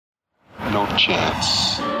No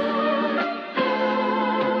Chance.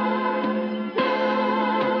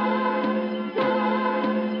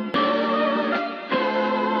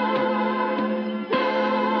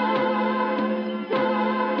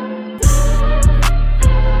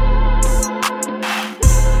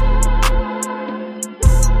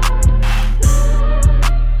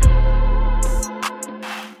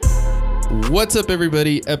 What's up,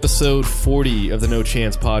 everybody? Episode 40 of the No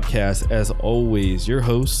Chance podcast. As always, your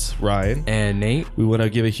hosts, Ryan and Nate. We want to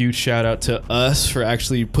give a huge shout out to us for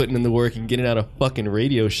actually putting in the work and getting out a fucking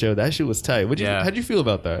radio show. That shit was tight. How'd you feel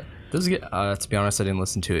about that? That was good. To be honest, I didn't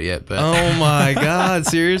listen to it yet. But oh my god,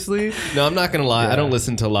 seriously? No, I'm not gonna lie. Yeah. I don't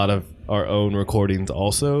listen to a lot of our own recordings.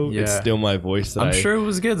 Also, it's still my voice. I'm sure it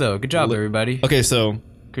was good though. Good job, everybody. Okay, so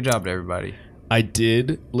good job to everybody. I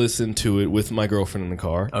did listen to it with my girlfriend in the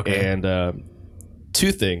car. Okay. And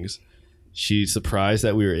two things. She's surprised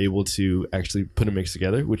that we were able to actually put a mix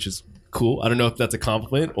together, which is cool. I don't know if that's a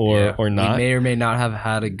compliment or not. We may or may not have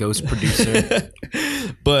had a ghost producer.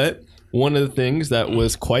 But one of the things that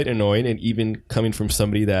was quite annoying, and even coming from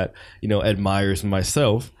somebody that, you know, admires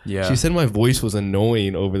myself, she said my voice was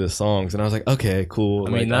annoying over the songs. And I was like, okay, cool.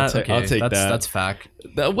 I mean, I'll take that. That's fact.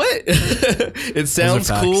 What? It sounds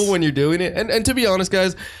cool when you're doing it. And to be honest,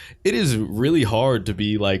 guys, it is really hard to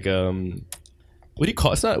be like, what do you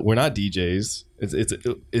call it? We're not DJs.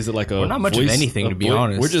 Is it like a we're not much of anything, to be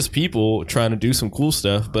honest. We're just people trying to do some cool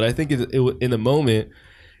stuff. But I think in the moment,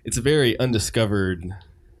 it's a very undiscovered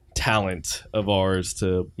talent of ours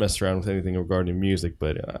to mess around with anything regarding music.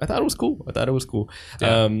 But I thought it was cool.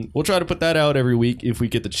 Yeah. We'll try to put that out every week if we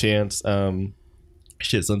get the chance.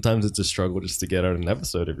 Sometimes it's a struggle just to get out an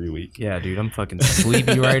episode every week. Yeah, dude, I'm fucking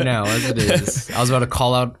sleepy right now as it is. I was about to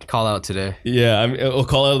call out today. Yeah, I'll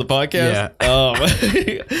call out of the podcast.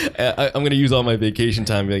 Yeah. I'm gonna use all my vacation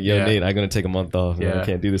time. Be like, Nate, I'm gonna take a month off. I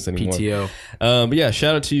can't do this anymore. PTO. But yeah,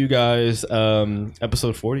 shout out to you guys.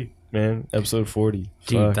 Episode 40, man. Episode 40.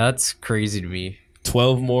 Dude, that's crazy to me.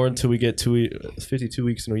 12 more until we get to 52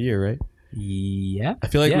 weeks in a year, right? Yeah. I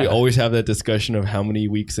feel like we always have that discussion of how many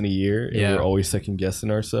weeks in a year, and we're always second guessing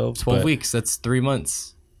ourselves. 12 weeks, that's 3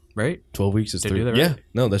 months, right? 12 weeks is 3. That right? Yeah,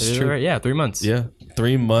 no, that's true. Right? Yeah, 3 months. Yeah,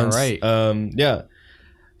 3 months. All right. Yeah,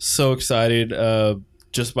 so excited.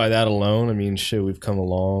 Just by that alone, I mean, shit, we've come a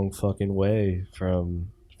long fucking way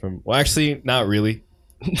from. Well, actually, not really.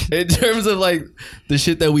 In terms of like the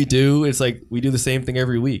shit that we do, it's like we do the same thing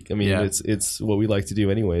every week. I mean, it's what we like to do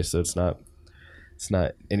anyway, so it's not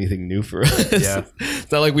anything new for us. Yeah.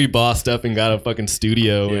 It's not like we bossed up and got a fucking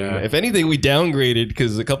studio. Yeah. And if anything, we downgraded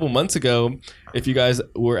because a couple months ago, if you guys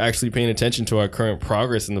were actually paying attention to our current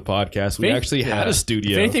progress in the podcast, we actually had a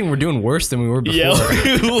studio. If anything, we're doing worse than we were before. Yeah,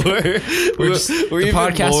 the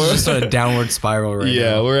podcast is just on a downward spiral right now.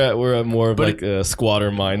 Yeah, we're at more of like a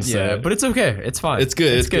squatter mindset. Yeah, but it's okay. It's fine. It's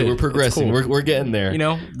good. It's good. We're progressing. Cool. We're getting there. You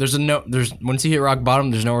know, there's once you hit rock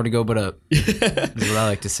bottom, there's nowhere to go but up. That's what I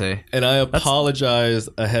like to say. And I apologize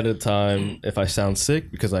ahead of time if I sound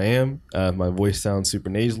sick, because I am. My voice sounds super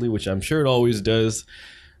nasally, which I'm sure it always does.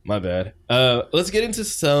 My bad. Let's get into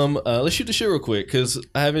some. Let's shoot the shit real quick, because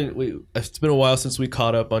it's been a while since we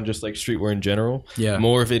caught up on just like streetwear in general. Yeah.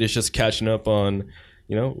 More of it is just catching up on,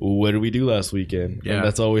 you know, what did we do last weekend? Yeah. And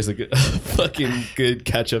that's always a good, fucking good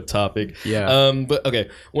catch up topic. Yeah. But okay,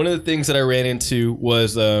 one of the things that I ran into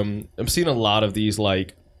was I'm seeing a lot of these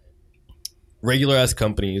like regular ass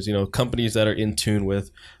companies, you know, companies that are in tune with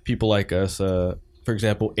people like us. For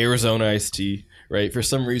example, Arizona Iced Tea, right? For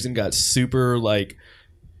some reason got super like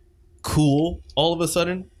cool all of a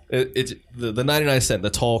sudden. It's the 99 cent, the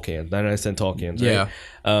tall cans, 99 cent tall cans, right?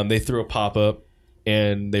 Yeah. They threw a pop-up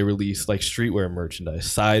and they released like streetwear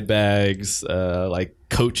merchandise, side bags, like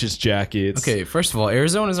coaches jackets. Okay, first of all,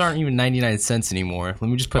 Arizonas aren't even 99 cents anymore. Let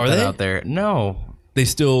me just put that out there. No.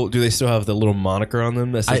 Do they still have the little moniker on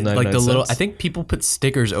them that says 99 cents? I think people put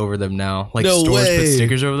stickers over them now. Like stores put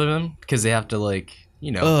stickers over them because they have to like,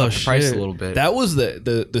 you know, up the price a little bit. That was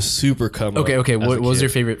the super come up. Okay. What was your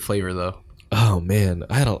favorite flavor though? Oh man,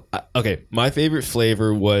 my favorite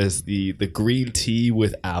flavor was the green tea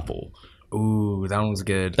with apple. Ooh, that one was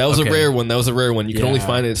good. That was a rare one. You can only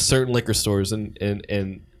find it at certain liquor stores, and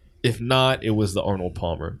if not, it was the Arnold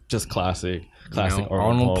Palmer. Just classic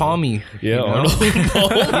Arnold Palmy. Yeah, Arnold Palmy.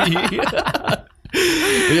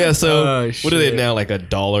 Yeah, so what are they now? Like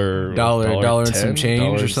 $1 and some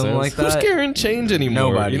change or something like that? Who's carrying change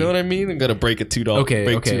anymore? Nobody. You know what I mean? I'm gonna break a $2. Okay.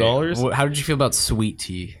 $2. How did you feel about sweet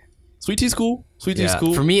tea? Sweet tea's cool. Sweet tea's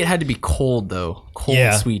cool. For me, it had to be cold though.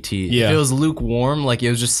 Sweet tea. Yeah. If it was lukewarm, like it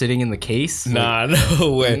was just sitting in the case. Nah,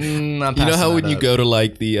 no way. You know how when you go to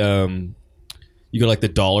like the You go to like the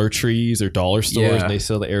Dollar Trees or dollar stores, and they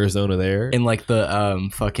sell the Arizona there. In like the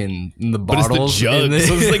fucking the bottles. But it's the jugs.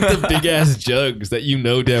 So it's like the big ass jugs that you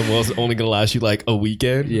know damn well is only gonna last you like a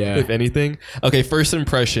weekend, if anything. Okay, first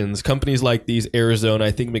impressions. Companies like these, Arizona,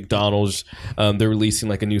 I think McDonald's, they're releasing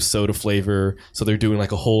like a new soda flavor, so they're doing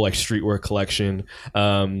like a whole like streetwear collection.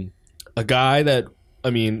 A guy that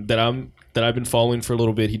I've been following for a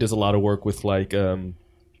little bit. He does a lot of work with like a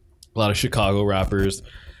lot of Chicago rappers.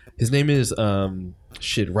 His name is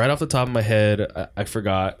right off the top of my head, I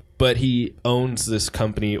forgot, but he owns this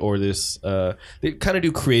company or this they kind of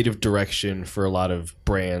do creative direction for a lot of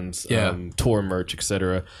brands, tour merch,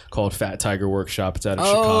 etc., called Fat Tiger Workshop. It's out of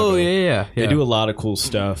Chicago. They do a lot of cool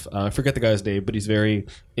stuff. I forget the guy's name, but he's very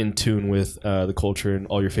in tune with the culture and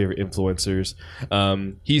all your favorite influencers.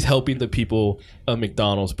 He's helping the people of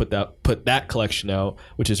McDonald's put that collection out,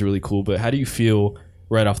 which is really cool. But how do you feel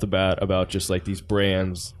right off the bat about just like these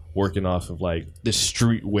brands working off of like this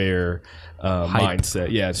streetwear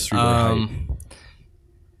mindset? Yeah, it's streetwear hype.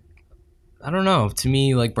 I don't know. To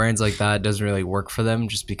me, like brands like that doesn't really work for them,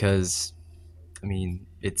 just because, I mean,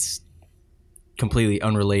 it's completely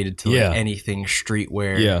unrelated to like anything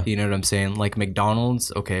streetwear. Yeah, you know what I'm saying? Like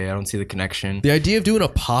McDonald's, okay, I don't see the connection. The idea of doing a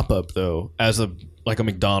pop-up though, as a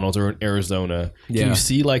McDonald's or an Arizona, can you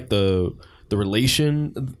see like the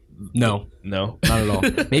relation? No, not at all.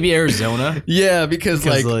 Maybe Arizona. Yeah, because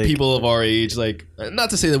like people of our age, like,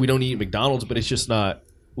 not to say that we don't eat McDonald's, but it's just not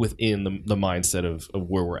within the mindset of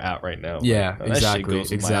where we're at right now. Yeah, that exactly. Shit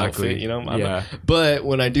goes with my outfit, you know. But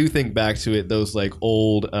when I do think back to it, those like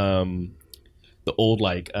old, the old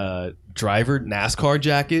like driver NASCAR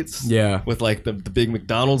jackets, with like the big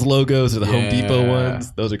McDonald's logos or the Home Depot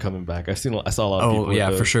ones, those are coming back. I saw a lot of people. Oh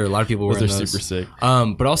yeah, for sure. A lot of people wearing those. They're super sick.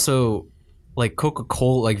 But also, like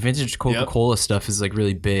Coca-Cola, like vintage Coca-Cola stuff is like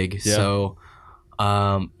really big. So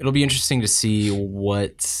it'll be interesting to see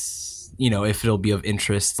what, if it'll be of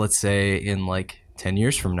interest, let's say in like 10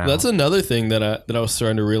 years from now. That's another thing that I was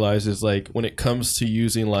starting to realize is like when it comes to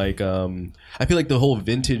using like I feel like the whole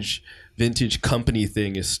vintage company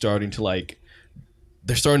thing is starting to like,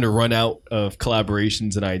 they're starting to run out of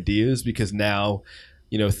collaborations and ideas, because now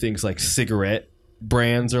things like cigarette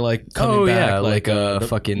brands are like coming back. Like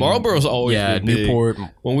fucking Marlboro's always been big. Newport.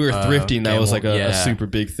 When we were thrifting, that Camel, was like a super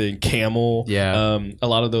big thing. Camel. Yeah. A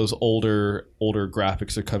lot of those older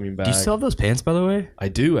graphics are coming back. Do you still have those pants, by the way? I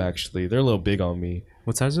do, actually. They're a little big on me.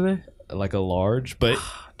 What size are they? Like a large, but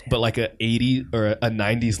like a 80 or a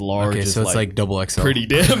 90s large. Okay, so it's like double XL. Pretty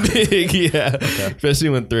damn big, yeah. Okay. Especially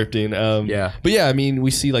when thrifting. But yeah, I mean,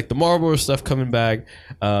 we see like the Marlboro stuff coming back.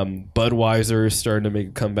 Budweiser is starting to make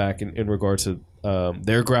a comeback in regards to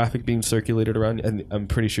their graphic being circulated around, and I'm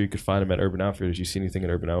pretty sure you could find them at Urban Outfitters. You see anything at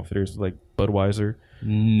Urban Outfitters like Budweiser?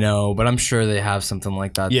 No, but I'm sure they have something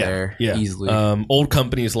like that there easily. Old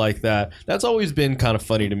companies like that. That's always been kind of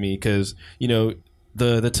funny to me, because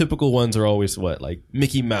the typical ones are always what, like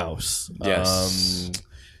Mickey Mouse. Yes.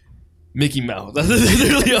 Mickey Mouse. That's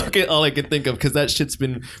literally all I can think of, because that shit's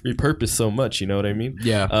been repurposed so much. You know what I mean?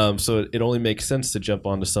 Yeah. So it only makes sense to jump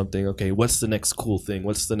onto something. Okay, what's the next cool thing?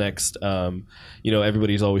 What's the next?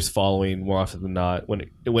 Everybody's always following more often than not. When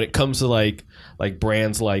it comes to like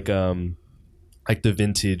brands like the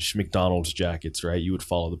vintage McDonald's jackets, right? You would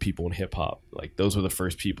follow the people in hip hop. Like those were the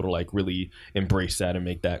first people to like really embrace that and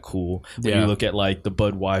make that cool. When you look at like the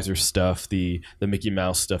Budweiser stuff, the Mickey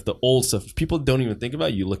Mouse stuff, the old stuff, people don't even think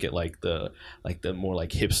about. You look at like the more like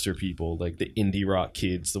hipster people, like the indie rock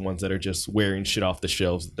kids, the ones that are just wearing shit off the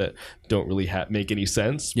shelves that don't really make any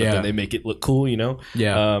sense, but then they make it look cool,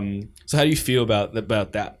 Yeah. So how do you feel about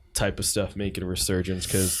that type of stuff making a resurgence?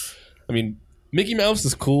 Because I mean, Mickey Mouse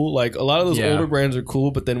is cool. Like a lot of those older brands are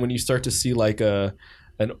cool, but then when you start to see like an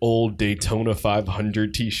old Daytona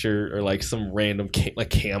 500 t-shirt or like some random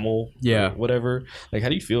Camel, or whatever, like how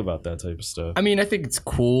do you feel about that type of stuff? I mean, I think it's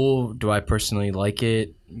cool. Do I personally like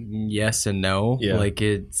it? Yes and no. Yeah. Like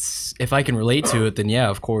it's, if I can relate to it, then yeah,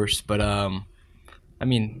 of course. But I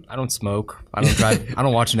mean, I don't smoke. I don't drive. I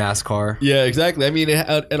don't watch NASCAR. Yeah, exactly. I mean,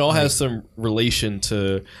 it all has some relation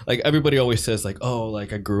to, like, everybody always says, like, oh,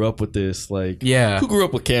 like, I grew up with this. Like, who grew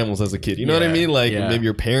up with camels as a kid? You know what I mean? Like, maybe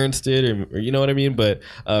your parents did, or you know what I mean? But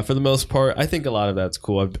for the most part, I think a lot of that's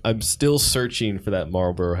cool. I'm still searching for that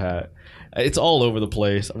Marlboro hat. It's all over the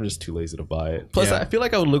place. I'm just too lazy to buy it. Plus, I feel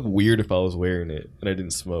like I would look weird if I was wearing it and I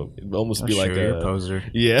didn't smoke. It would almost be like a poser.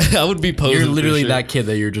 Yeah, I would be posing. You're literally that kid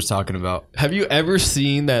that you were just talking about. Have you ever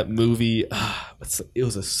seen that movie? It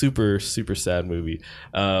was a super, super sad movie.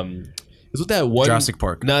 It's with that one Jurassic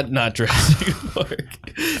Park. Not Jurassic Park.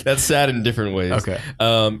 That's sad in different ways. Okay.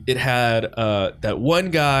 It had that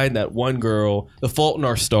one guy and that one girl. The Fault in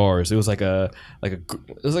Our Stars. It was like a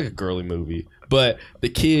girly movie. But the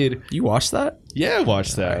kid. You watched that? Yeah, I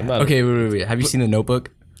watched that. Okay, wait. Have you seen The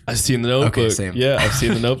Notebook? I've seen The Notebook. Okay, same. Yeah, I've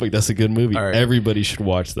seen The Notebook. That's a good movie. All right. Everybody should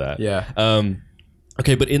watch that. Yeah.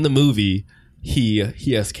 Okay, but in the movie, he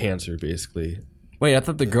has cancer basically. Wait, I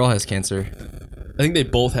thought the girl has cancer. I think they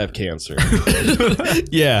both have cancer.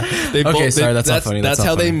 Yeah. That's not funny. That's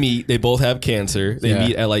how funny. they meet. They both have cancer. They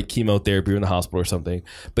meet at like chemotherapy or in the hospital or something.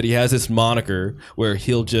 But he has this moniker where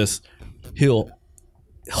he'll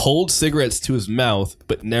hold cigarettes to his mouth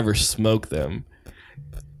but never smoke them.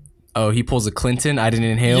 Oh, he pulls a Clinton. I didn't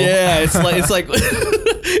inhale. Yeah, it's like it's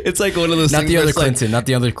like one of those. Not things the where other it's like- Clinton. Not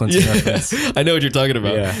the other Clinton reference. I know what you're talking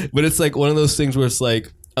about. Yeah. But it's like one of those things where it's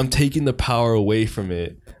like I'm taking the power away from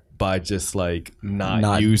it by just like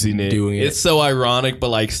not using it. Doing it. It's so ironic, but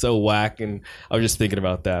like so whack. And I was just thinking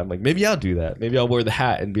about that. I'm like, maybe I'll do that. Maybe I'll wear the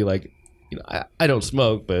hat and be like, I don't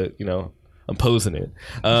smoke, but I'm posing it.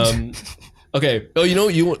 Okay. Oh,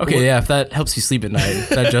 Okay, yeah. If that helps you sleep at night,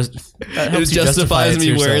 that helps it you justifies justify me it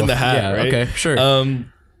to wearing yourself. the hat. Yeah. Right? Okay. Sure.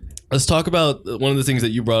 Let's talk about one of the things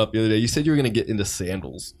that you brought up the other day. You said you were going to get into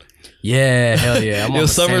sandals. Yeah. Hell yeah. I'm on the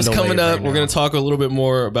summer's sandal coming wave up. right We're now. going to talk a little bit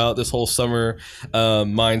more about this whole summer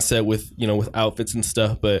mindset with outfits and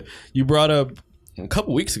stuff. But you brought up a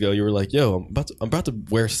couple weeks ago, you were like, "Yo, I'm about to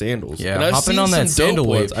wear sandals." Yeah, and I've hopping seen on that some sandal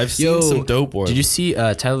dope wave. ones. I've seen some dope ones. Did you see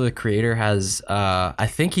Tyler the Creator has? I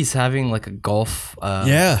think he's having like a golf.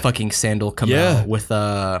 Fucking sandal come out with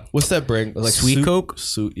what's that brand? Like Sweet Coke.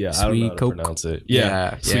 Yeah, I don't know Sweet how to Coke. pronounce it.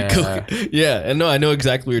 Yeah, Sweet yeah. Coke. Yeah, and no, I know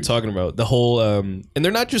exactly what you're talking about. The whole and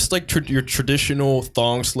they're not just like your traditional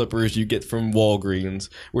thong slippers you get from Walgreens.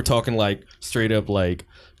 We're talking like straight up like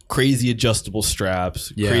crazy adjustable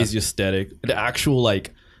straps, crazy aesthetic, the actual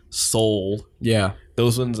like sole. Yeah.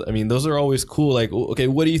 Those ones, I mean, those are always cool. Like, okay,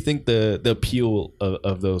 what do you think the appeal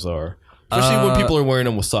of those are? Especially when people are wearing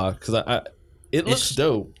them with socks, because it looks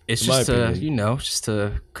dope. It's in my just opinion. just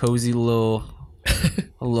a cozy little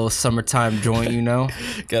summertime joint,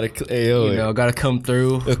 Gotta gotta come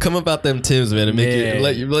through. come about them Timbs, man, and make it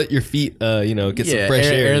let your feet get some fresh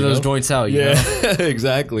air. Air those joints out. You know?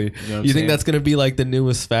 Exactly. You think that's gonna be like the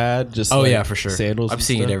newest fad? Just yeah, for sure. Sandals. I'm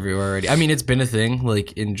seeing it everywhere already. I mean, it's been a thing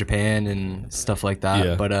like in Japan and stuff like that.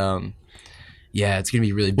 Yeah. But yeah, it's gonna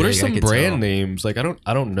be really big. What are some brand names? Like I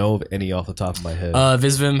don't know of any off the top of my head.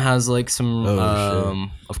 Visvim has like some. Oh,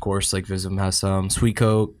 of course, like Visvim has some Sweet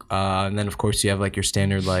Coke, and then of course you have like your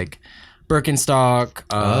standard like Birkenstock.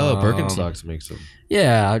 Birkenstocks makes them.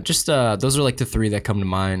 Yeah, just those are like the three that come to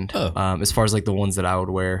mind. As far as like the ones that I would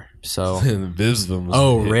wear. So Visvim.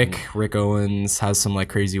 Was Rick Owens has some like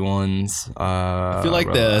crazy ones. I feel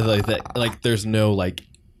like there's no like,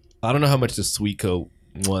 I don't know how much the Sweet Coat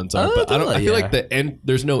ones are, but I feel like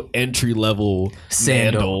there's no entry level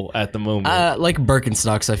sandal at the moment. Like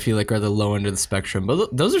Birkenstocks, I feel like are the low end of the spectrum, but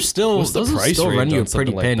those are still What's the price still range run you on a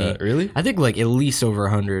pretty something like penny. that? Really? I think like at least over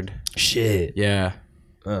 100. Shit. Yeah.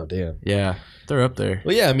 Oh damn. Yeah, they're up there.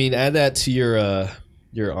 Well, yeah. I mean, add that to your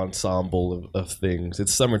ensemble of things.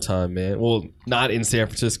 It's summertime, man. Well, not in San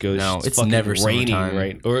Francisco. No, it's fucking never raining, summertime.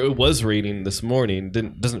 right? Or it was raining this morning.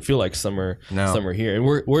 Doesn't feel like summer. No. Summer here, and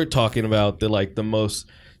we're talking about the most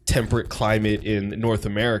temperate climate in North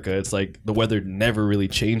America. It's like the weather never really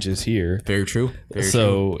changes here. Very true.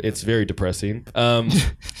 So it's very depressing.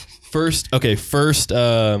 First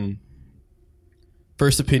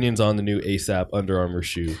opinions on the new ASAP Under Armour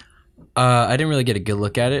shoe. I didn't really get a good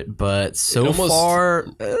look at it, but far,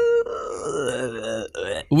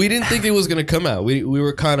 we didn't think it was gonna come out. We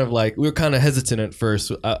were kind of hesitant at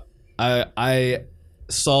first. I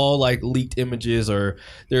saw like leaked images, or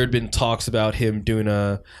there had been talks about him doing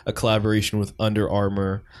a collaboration with Under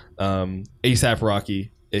Armour, ASAP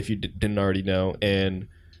Rocky, if you didn't already know, and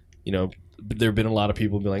there have been a lot of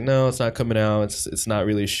people be like, no, it's not coming out. It's not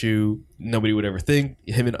really a shoe. Nobody would ever think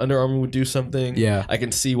him and Under Armour would do something. Yeah. I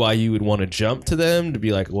can see why you would want to jump to them to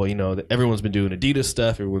be like, well, everyone's been doing Adidas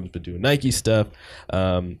stuff. Everyone's been doing Nike stuff.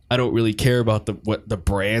 I don't really care about the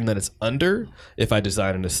brand that it's under. If I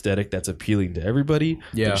design an aesthetic that's appealing to everybody,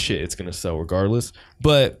 then shit, it's going to sell regardless.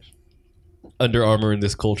 But Under Armour in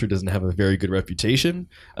this culture doesn't have a very good reputation.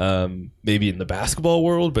 Maybe in the basketball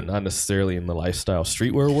world, but not necessarily in the lifestyle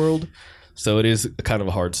streetwear world. So it is kind of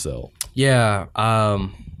a hard sell. Yeah.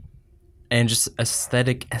 And just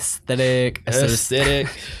aesthetically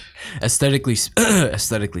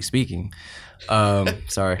speaking,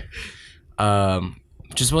 sorry.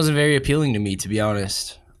 Just wasn't very appealing to me, to be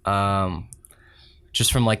honest.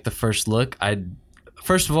 Just from like the first look,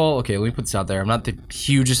 first of all, okay, let me put this out there. I'm not the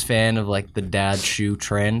hugest fan of like the dad shoe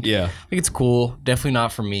trend. Yeah. I think it's cool. Definitely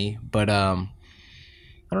not for me. But I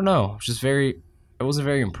don't know. I wasn't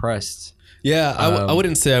very impressed. Yeah, I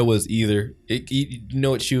wouldn't say I was either. You know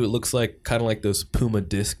what shoe it looks like? Kind of like those Puma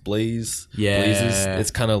Disc Blazes. It's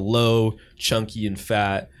kind of low, chunky, and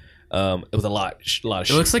fat. With a lot of.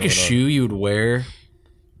 It looks like a shoe you would wear,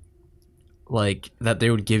 like that they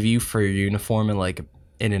would give you for your uniform in like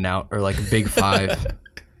In-N-Out or like a Big Five.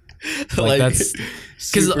 Like that's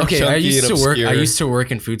because okay, I used to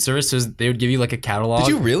work in food service, so they would give you like a catalog. Did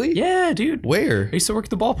you really? Yeah, dude. Where? I used to work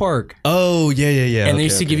at the ballpark. Oh yeah. And they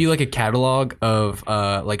used to give you like a catalog of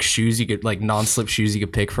like shoes you could like non-slip shoes you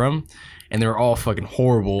could pick from, and they were all fucking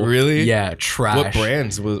horrible. Really? Yeah, trash. What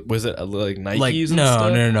brands was it? Like Nikes? Like and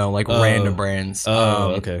stuff? no, like random brands.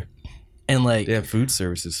 Oh, okay. And like, damn, food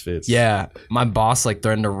services fits. Yeah, my boss like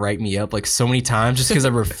threatened to write me up like so many times just because I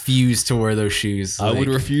refused to wear those shoes. Like, I would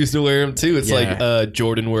refuse to wear them too. It's like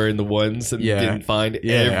Jordan wearing the ones and getting fined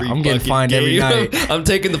every. I'm getting fined every night. I'm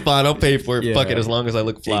taking the fine. I'll pay for it. Fuck it, as long as I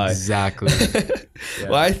look fly. Exactly.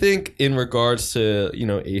 Well, I think in regards to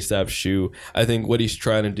ASAP shoe, I think what he's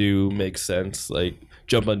trying to do makes sense. Like,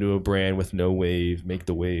 jump onto a brand with no wave, make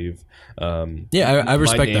the wave. I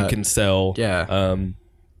respect my name that. can sell. Yeah.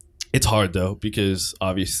 It's hard though, because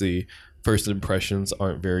obviously first impressions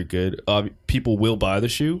aren't very good. People will buy the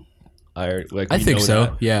shoe. I think so.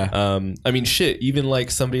 That. Yeah. I mean, shit. Even like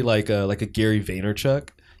somebody like a Gary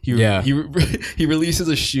Vaynerchuk. He releases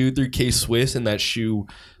a shoe through K-Swiss, and that shoe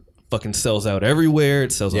fucking sells out everywhere.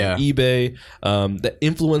 It sells on eBay. The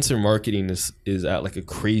influencer marketing is at like a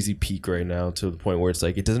crazy peak right now, to the point where it's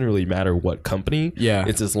like it doesn't really matter what company. Yeah.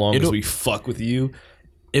 It's as long as we fuck with you,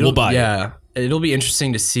 we'll buy it. It'll be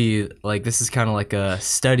interesting to see, like, this is kind of like a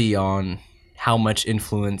study on how much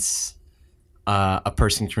influence a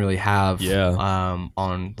person can really have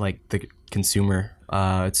on, like, the consumer.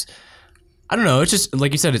 I don't know. It's just,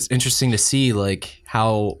 like you said, it's interesting to see, like,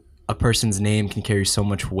 how a person's name can carry so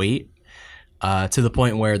much weight to the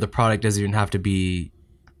point where the product doesn't even have to be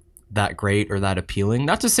that great or that appealing.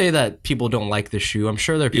 Not to say that people don't like the shoe. I'm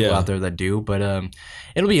sure there are people out there that do, but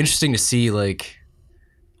it'll be interesting to see, like,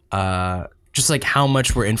 just like how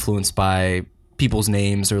much we're influenced by people's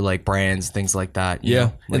names or like brands, things like that. You know?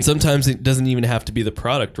 Like, and sometimes it doesn't even have to be the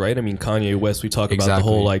product, right? I mean, Kanye West, we talk about the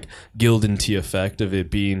whole like Gildan tea effect of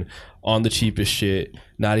it being on the cheapest shit,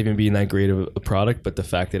 not even being that great of a product, but the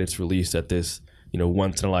fact that it's released at this,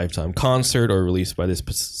 once in a lifetime concert or released by this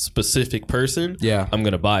specific person. Yeah, I'm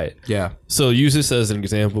gonna buy it. Yeah. So use this as an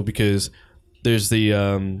example, because there's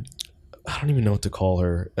the I don't even know what to call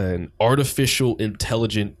her, an artificial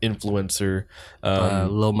intelligent influencer.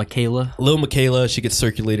 Lil Michaela. She gets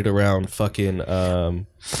circulated around fucking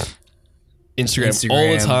Instagram all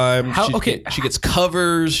the time. She gets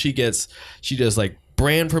covers. She does like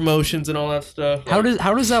brand promotions and all that stuff. How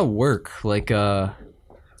does that work? Like how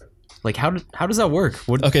does that work?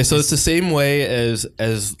 So it's the same way as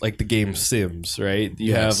like the game Sims, right?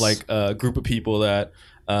 You have like a group of people that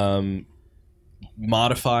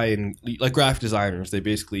modify, and like graphic designers, they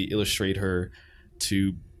basically illustrate her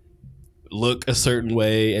to look a certain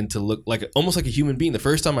way and to look like almost like a human being. The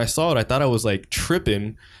first time I saw it, I thought I was like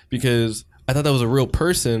tripping, because I thought that was a real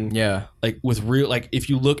person. Yeah. Like with real, like if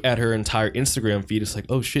you look at her entire Instagram feed, it's like,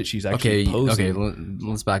 oh shit, she's actually posing. Okay,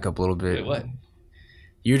 let's back up a little bit. Wait, what?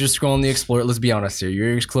 You're just scrolling the Explorer. Let's be honest here.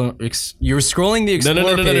 You're scrolling the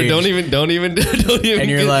Explorer No. page. Don't even.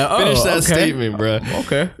 And you're like, oh, finish that statement, bro.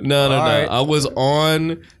 Okay. No. Right. I was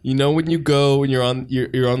on. When you go and you're on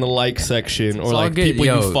the like section, or like good. People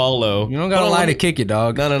you follow. You don't gotta lie to kick it,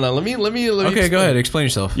 dog. No. Let me. Okay, explain. Go ahead. Explain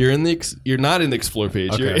yourself. You're not in the Explore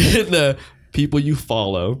page. Okay. You're in the people you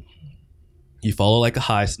follow. You follow like a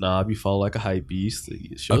high snob. You follow like a hype beast.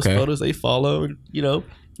 It shows photos they follow.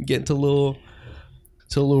 Get into a little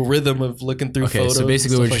rhythm of looking through photos. So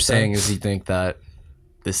basically what you're saying is you think that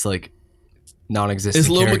this like non-existent is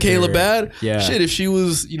Lil Michaela bad? Yeah. Shit, if she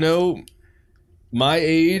was, my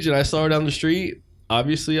age and I saw her down the street,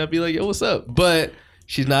 obviously I'd be like, yo, what's up? But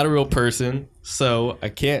she's not a real person, so I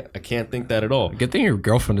can't think that at all. Good thing your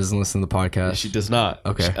girlfriend doesn't listen to the podcast. She does not.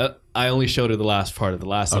 Okay. I only showed her the last part of the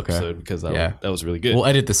last episode because that was really good. We'll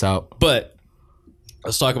edit this out. But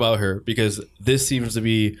let's talk about her, because this seems to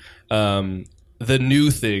be the new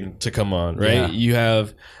thing to come on, right? Yeah. You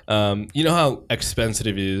have, how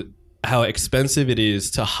expensive it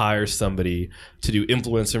is to hire somebody to do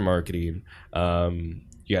influencer marketing.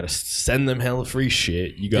 You got to send them hella free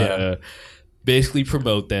shit. You got to basically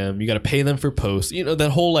promote them. You got to pay them for posts. That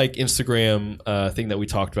whole like Instagram thing that we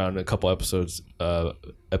talked about in a couple episodes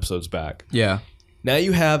back. Yeah. Now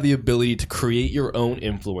you have the ability to create your own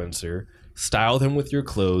influencer, style them with your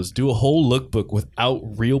clothes, do a whole lookbook without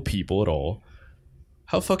real people at all.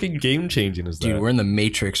 How fucking game changing is that? Dude, we're in the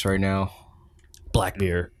Matrix right now. Black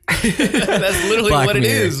Mirror. That's literally Black what Mirror.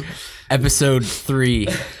 it is. Episode 3.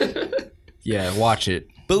 Yeah, watch it.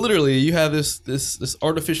 But literally, you have this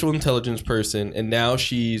artificial intelligence person, and now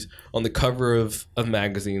she's on the cover of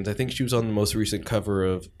magazines. I think she was on the most recent cover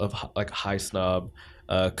of like High Snob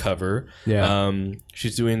cover. Yeah.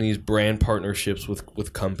 She's doing these brand partnerships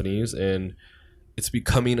with companies, and it's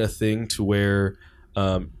becoming a thing to where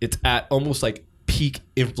it's at almost like peak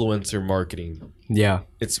influencer marketing. Yeah.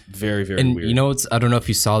 It's very, very and weird. You know, I don't know if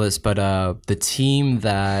you saw this, but the team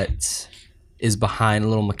that is behind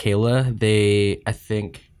Little Michaela, I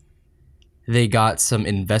think they got some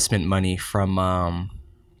investment money from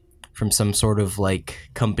some sort of like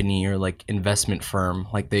company or like investment firm.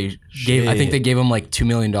 Like I think they gave them like $2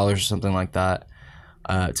 million or something like that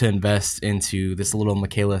to invest into this Little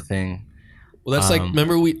Michaela thing. Well, that's like,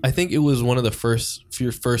 remember I think it was one of the first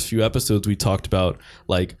few episodes we talked about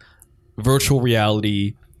like virtual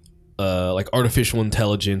reality, like artificial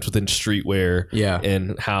intelligence within streetwear. Yeah.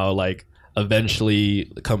 And how like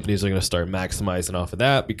eventually the companies are going to start maximizing off of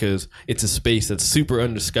that because it's a space that's super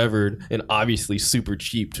undiscovered and obviously super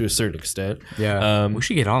cheap to a certain extent. Yeah. We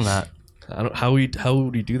should get on that. How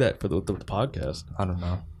would we do that for the podcast? I don't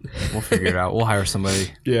know. We'll figure it out. We'll hire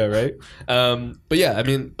somebody. Yeah, right. But yeah, I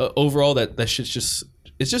mean, overall, that shit's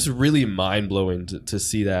it's just really mind blowing to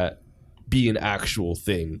see that be an actual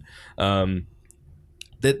thing.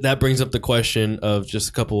 That brings up the question of just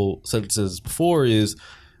a couple sentences before is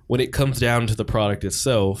when it comes down to the product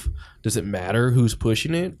itself, does it matter who's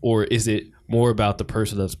pushing it, or is it more about the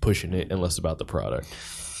person that's pushing it and less about the product?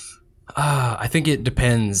 I think it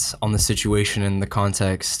depends on the situation and the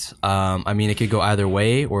context. I mean, it could go either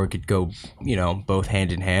way, or it could go, both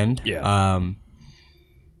hand in hand. Yeah.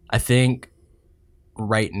 I think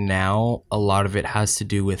right now a lot of it has to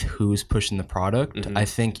do with who's pushing the product. Mm-hmm. I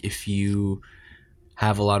think if you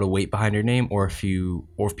have a lot of weight behind your name, or if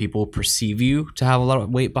people perceive you to have a lot of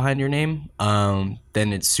weight behind your name,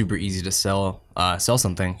 then it's super easy to sell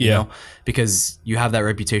something. Yeah. Because you have that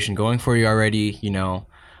reputation going for you already.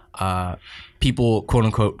 People quote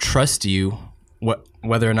unquote trust you,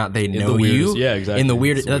 whether or not they know you. Yeah, exactly. In the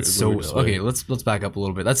weird, okay. Let's back up a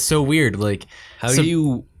little bit. That's so weird. Like, how do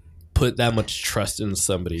you put that much trust in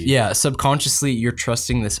somebody? Yeah, subconsciously you're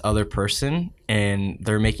trusting this other person, and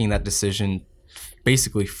they're making that decision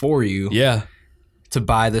basically for you. Yeah. To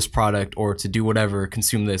buy this product or to do whatever,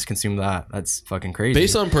 consume this, consume that. That's fucking crazy.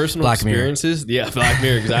 Based on personal Black experiences, Mirror. Yeah, Black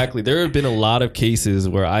Mirror, exactly. There have been a lot of cases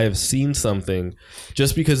where I have seen something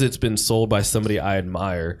just because it's been sold by somebody I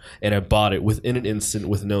admire, and I bought it within an instant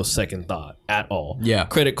with no second thought at all. Yeah.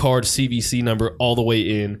 Credit card, CVC number, all the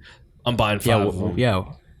way in. I'm buying 5 of them. Yeah.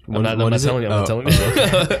 I'm not telling you.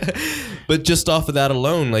 But just off of that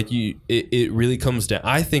alone, like it really comes down.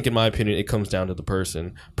 I think, in my opinion, it comes down to the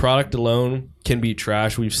person. Product alone can be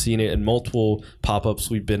trash. We've seen it in multiple pop-ups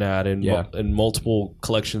we've been at, and multiple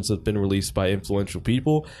collections that have been released by influential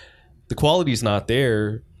people. The quality's not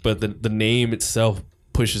there, but the name itself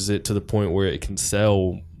pushes it to the point where it can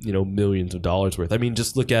sell, millions of dollars worth. I mean,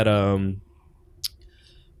 just look at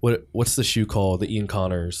what's the shoe called? The Ian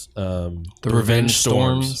Connors, the Revenge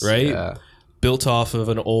Storms, right? Yeah. Built off of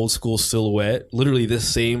an old school silhouette. Literally, this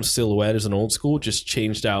same silhouette as an old school, just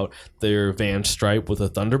changed out their Vans stripe with a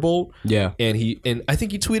Thunderbolt. Yeah, and I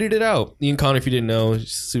think he tweeted it out. Ian Connor, if you didn't know,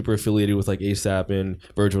 he's super affiliated with like ASAP and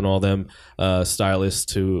Virgil and all them, stylists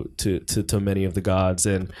to many of the gods.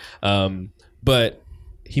 And but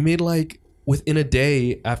he made like within a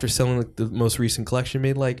day after selling like the most recent collection,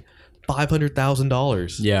 made like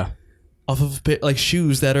 $500,000. Yeah, off of like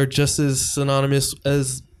shoes that are just as synonymous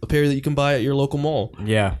as a pair that you can buy at your local mall.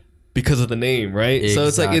 Yeah, because of the name, right? Exactly. So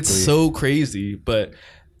it's like, it's so crazy. But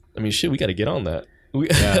I mean, shit, we got to get on that.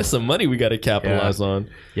 That's some money we got to capitalize on.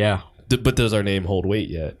 Yeah. But does our name hold weight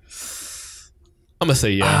yet? I'm gonna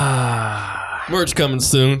say yeah. Merch coming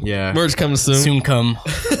soon. Yeah, merch coming soon. Soon come.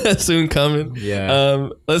 Soon coming. Yeah.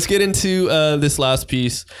 Let's get into this last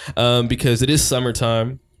piece because it is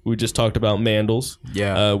summertime. We just talked about Mandals.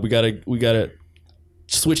 Yeah. We gotta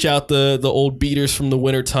switch out the old beaters from the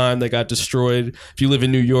winter time that got destroyed. If you live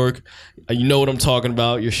in New York, you know what I'm talking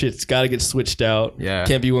about. Your shit's got to get switched out. Yeah.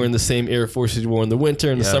 Can't be wearing the same Air Forces you wore in the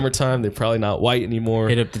winter. In the summertime, they're probably not white anymore.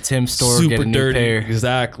 Hit up the Tim store, super get a new dirty. pair.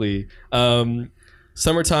 Exactly.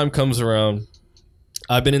 Summertime comes around.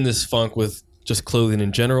 I've been in this funk with just clothing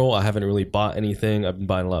in general. I haven't really bought anything. I've been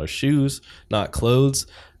buying a lot of shoes, not clothes,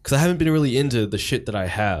 because I haven't been really into the shit that I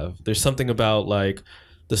have. There's something about like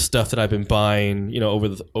the stuff that I've been buying, over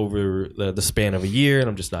the span of a year, and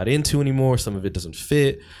I'm just not into anymore. Some of it doesn't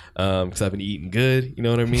fit because I've been eating good. You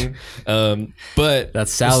know what I mean? But that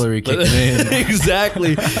salary kicking in.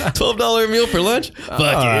 Exactly. $12 a meal for lunch. Fuck it,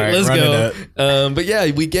 right, let's go. But yeah,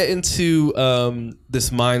 we get into this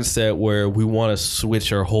mindset where we want to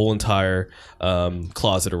switch our whole entire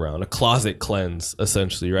closet around, a closet cleanse,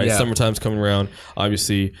 essentially, right? Yeah. Summertime's coming around,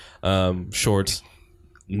 obviously. Shorts,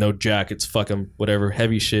 no jackets, fuck them, whatever,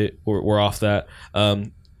 heavy shit. We're off that.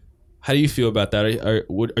 How do you feel about that?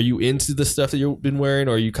 Are you into the stuff that you've been wearing,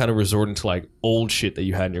 or are you kind of resorting to like old shit that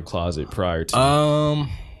you had in your closet prior to?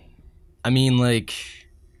 I mean, like,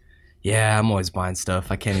 yeah, I'm always buying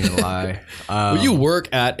stuff. I can't even lie. Well, you work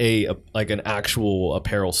at an actual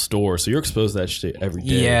apparel store, so you're exposed to that shit every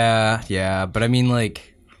day. Yeah. But I mean,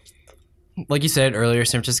 like you said earlier,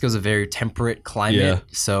 San Francisco is a very temperate climate,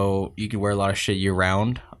 so you can wear a lot of shit year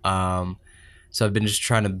round. So I've been just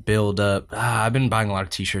trying to build up. I've been buying a lot of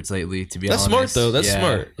t-shirts lately, to be honest. That's smart, though. That's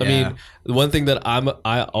smart. I mean, the one thing that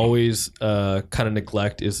I always kind of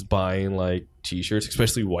neglect is buying like t-shirts,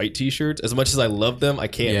 especially white t-shirts. As much as I love them, I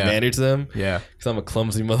can't manage them. Yeah, because I'm a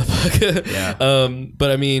clumsy motherfucker. Yeah.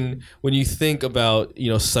 But I mean, when you think about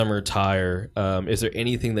summer attire, is there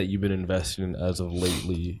anything that you've been investing in as of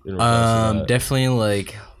lately? In regards to that? Definitely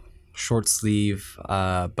like short sleeve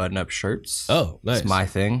button up shirts. Oh, nice. It's my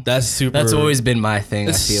thing. That's always been my thing.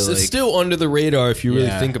 I feel like it's still under the radar if you really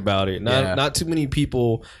think about it. Not too many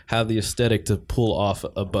people have the aesthetic to pull off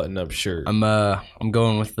a button up shirt. I'm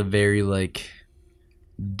going with the very like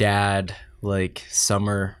dad like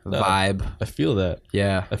summer vibe. I feel that.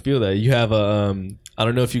 Yeah. I feel that. You have I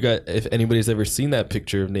don't know if anybody's ever seen that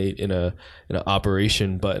picture of Nate in an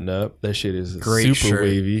Operation button up. That shit is great super shirt.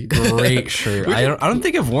 Wavy. Great shirt. I don't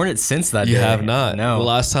think I've worn it since that day. You have not. No. The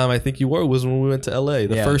last time I think you wore it was when we went to LA.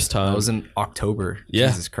 The first time. That was in October. Yeah.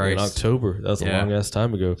 Jesus Christ. In October. That was a long ass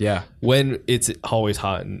time ago. Yeah. When it's always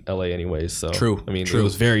hot in LA anyways. So True. I mean, it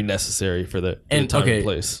was very necessary for the time and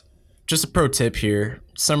place. Just a pro tip here.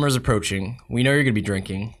 Summer's approaching. We know you're going to be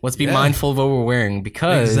drinking. Let's be mindful of what we're wearing,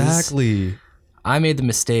 because exactly. I made the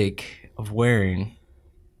mistake of wearing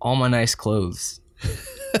all my nice clothes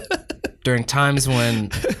during times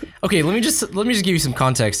when. Okay, let me just give you some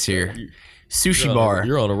context here. Sushi bar.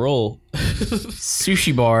 You're on a roll.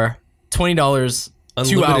 Sushi bar, $20,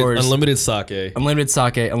 2 hours. Unlimited sake. Unlimited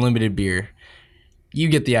sake, unlimited beer. You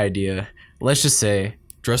get the idea. Let's just say.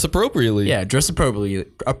 Dress appropriately. Yeah, dress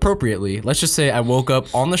appropriately. Let's just say I woke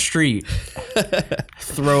up on the street,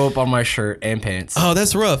 throw up on my shirt and pants. Oh,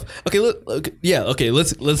 that's rough. Okay,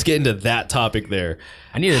 let's get into that topic there.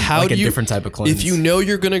 I need a different type of cleanse. If you know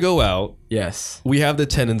you're gonna go out, yes, we have the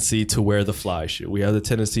tendency to wear the fly shit. We have the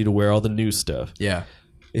tendency to wear all the new stuff. Yeah.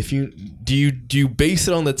 If you do you base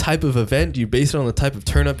it on the type of event? Do you base it on the type of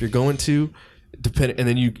turn up you're going to? And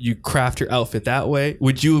then you craft your outfit that way.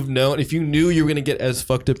 Would you have known, if you knew you were gonna get as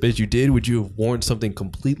fucked up as you did, would you have worn something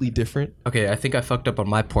completely different? Okay, I think I fucked up on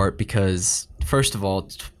my part because first of all,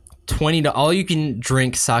 $20 all you can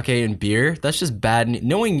drink sake and beer. That's just bad.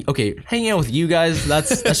 Hanging out with you guys,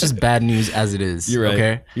 that's just bad news as it is. You're right.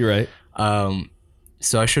 Okay, you're right.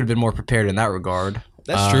 So I should have been more prepared in that regard.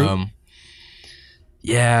 That's true.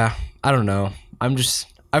 Yeah, I don't know.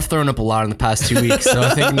 I've thrown up a lot in the past 2 weeks, so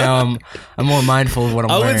I think now I'm more mindful of what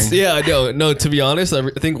I'm wearing. I know. No, to be honest, I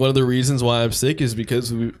think one of the reasons why I'm sick is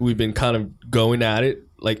because we've been kind of going at it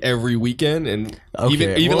like every weekend, and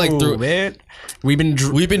even like through man. We've been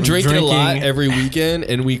drinking a lot every weekend,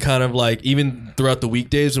 and we kind of like even throughout the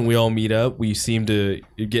weekdays when we all meet up, we seem to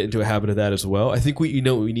get into a habit of that as well. I think what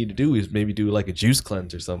we need to do is maybe do like a juice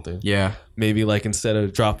cleanse or something. Yeah. Maybe like instead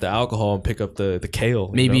of drop the alcohol and pick up the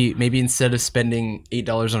kale. Maybe instead of spending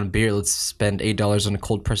 $8 on a beer, let's spend $8 on a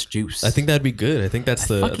cold pressed juice. I think that'd be good. I think that's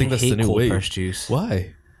the new cold way. Pressed juice.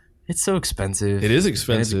 Why? It's so expensive. It is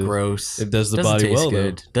expensive. And it's gross. It does the body well,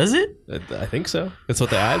 good. though. Does it? I think so. That's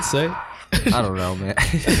what the ads say. I don't know, man.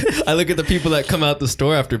 I look at the people that come out the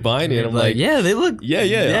store after buying it, and I'm like, yeah, they look. Yeah.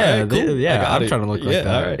 Yeah, right, cool. I'm trying to look like that.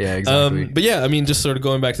 All right. Yeah, exactly. But yeah, I mean, just sort of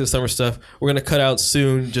going back to the summer stuff, we're gonna cut out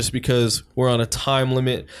soon, just because we're on a time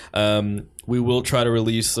limit. We will try to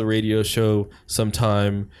release the radio show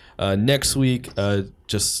sometime next week.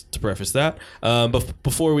 Just to preface that. But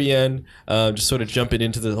before we end, just sort of jumping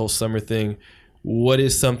into the whole summer thing, what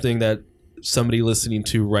is something that somebody listening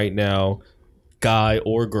to right now, guy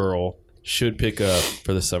or girl, should pick up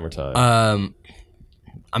for the summertime?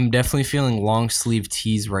 I'm definitely feeling long sleeve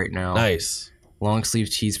tees right now. Nice. Long sleeve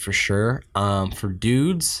tees for sure. For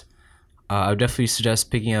dudes, I would definitely suggest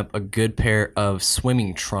picking up a good pair of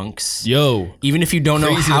swimming trunks. Yo. Even if you don't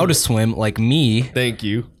know how to swim, like me. Thank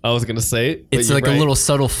you. I was going to say it. It's like a little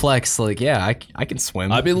subtle flex. Like, yeah, I can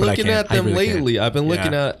swim. I've been looking at them lately. I've been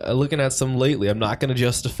looking at some lately. I'm not going to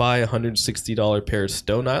justify a $160 pair of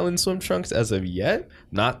Stone Island swim trunks as of yet.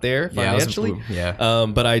 Not there financially.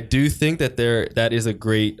 But I do think that that is a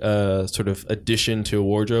great sort of addition to a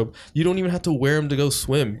wardrobe. You don't even have to wear them to go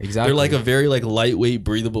swim. Exactly. They're like a very like lightweight,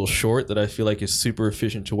 breathable short that I feel like is super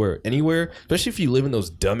efficient to wear anywhere, especially if you live in those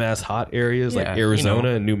dumbass hot areas like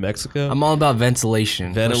Arizona and New Mexico. I'm all about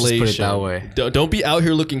ventilation. Let's just put it that way. Don't be out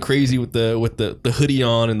here looking crazy with the hoodie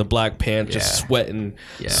on and the black pants, just sweating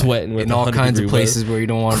with in all kinds of places where you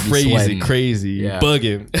don't want to be sweating. Crazy,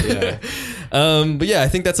 bugging. But yeah, I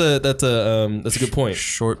think that's a good point.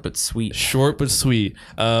 Short but sweet.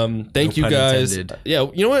 Thank you guys. Intended. Yeah,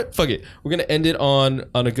 you know what? Fuck it. We're gonna end it on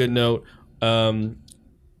a good note.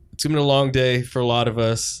 It's been a long day for a lot of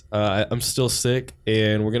us. I'm still sick,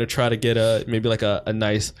 and we're gonna try to get maybe like a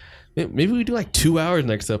nice. Maybe we do like 2 hours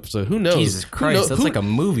next episode. Who knows? Jesus Christ, that's like a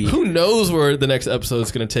movie. Who knows where the next episode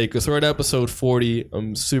is going to take us? We're at episode 40.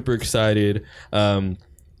 I'm super excited by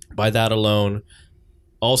that alone.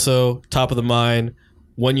 Also, top of the mind,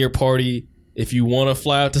 1 year party. If you want to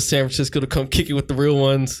fly out to San Francisco to come kick it with the real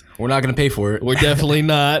ones, we're not going to pay for it. We're definitely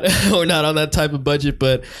not. We're not on that type of budget,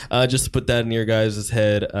 but just to put that in your guys'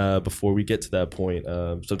 head before we get to that point,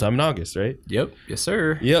 sometime in August, right? Yep. Yes,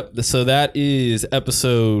 sir. Yep. So that is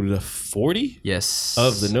episode 40. Yes.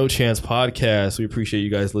 Of the No Chance podcast. We appreciate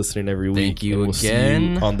you guys listening every week. Thank you again. We'll see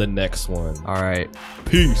you on the next one. All right.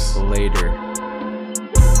 Peace. Later.